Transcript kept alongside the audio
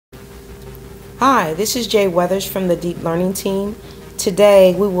Hi, this is Jay Weathers from the Deep Learning team.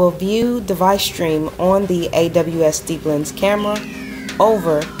 Today we will view device stream on the AWS DeepLens camera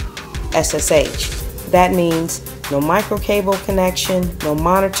over SSH. That means no micro cable connection, no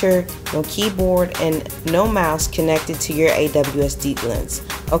monitor, no keyboard, and no mouse connected to your AWS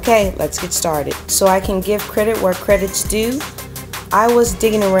DeepLens. Okay, let's get started. So I can give credit where credit's due. I was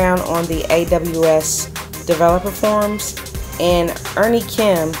digging around on the AWS developer forums, and Ernie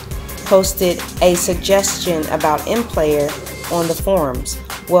Kim posted a suggestion about mPlayer on the forums.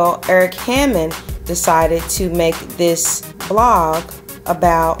 Well, Eric Hammond decided to make this blog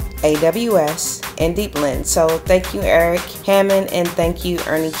about AWS and DeepLens. So thank you, Eric Hammond, and thank you,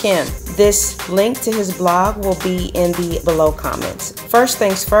 Ernie Kim. This link to his blog will be in the below comments. First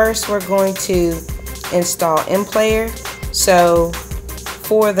things first, we're going to install mPlayer. So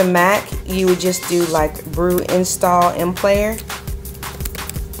for the Mac, you would just do like brew install mPlayer.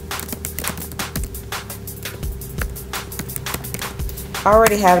 I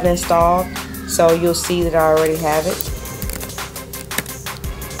already have it installed, so you'll see that I already have it.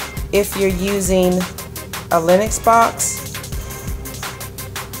 If you're using a Linux box,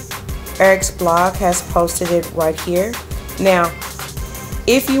 Eric's blog has posted it right here. Now,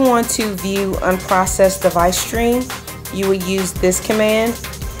 if you want to view unprocessed device stream, you would use this command.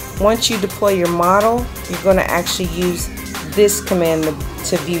 Once you deploy your model, you're going to actually use this command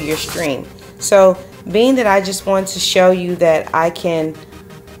to view your stream. So being that I just want to show you that I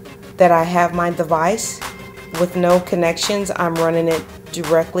have my device with no connections, I'm running it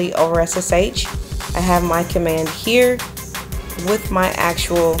directly over SSH. I have my command here with my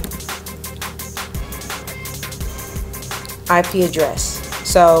actual IP address.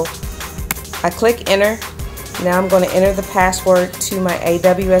 So I click enter. Now I'm going to enter the password to my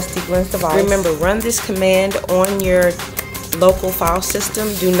AWS DeepLens device. Remember, run this command on your local file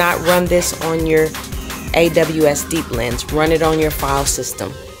system. Do not run this on your AWS DeepLens. Run it on your file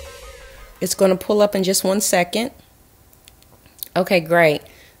system. It's going to pull up in just 1 second. Okay, great.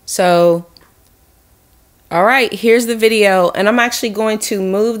 So, all right, here's the video, and I'm actually going to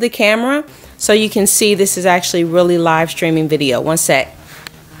move the camera so you can see this is actually really live streaming video. 1 sec.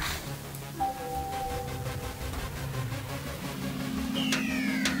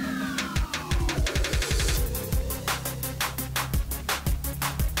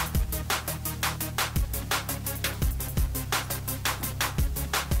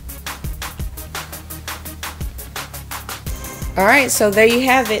 Alright, so there you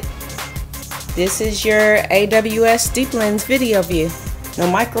have it. This is your AWS DeepLens video view.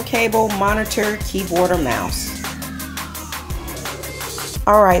 No micro cable, monitor, keyboard, or mouse.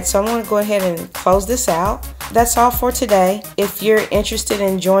 Alright, so I'm going to go ahead and close this out. That's all for today. If you're interested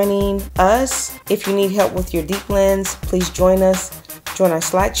in joining us, if you need help with your DeepLens, please join us. Join our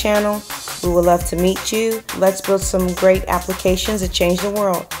Slack channel. We would love to meet you. Let's build some great applications that change the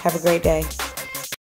world. Have a great day.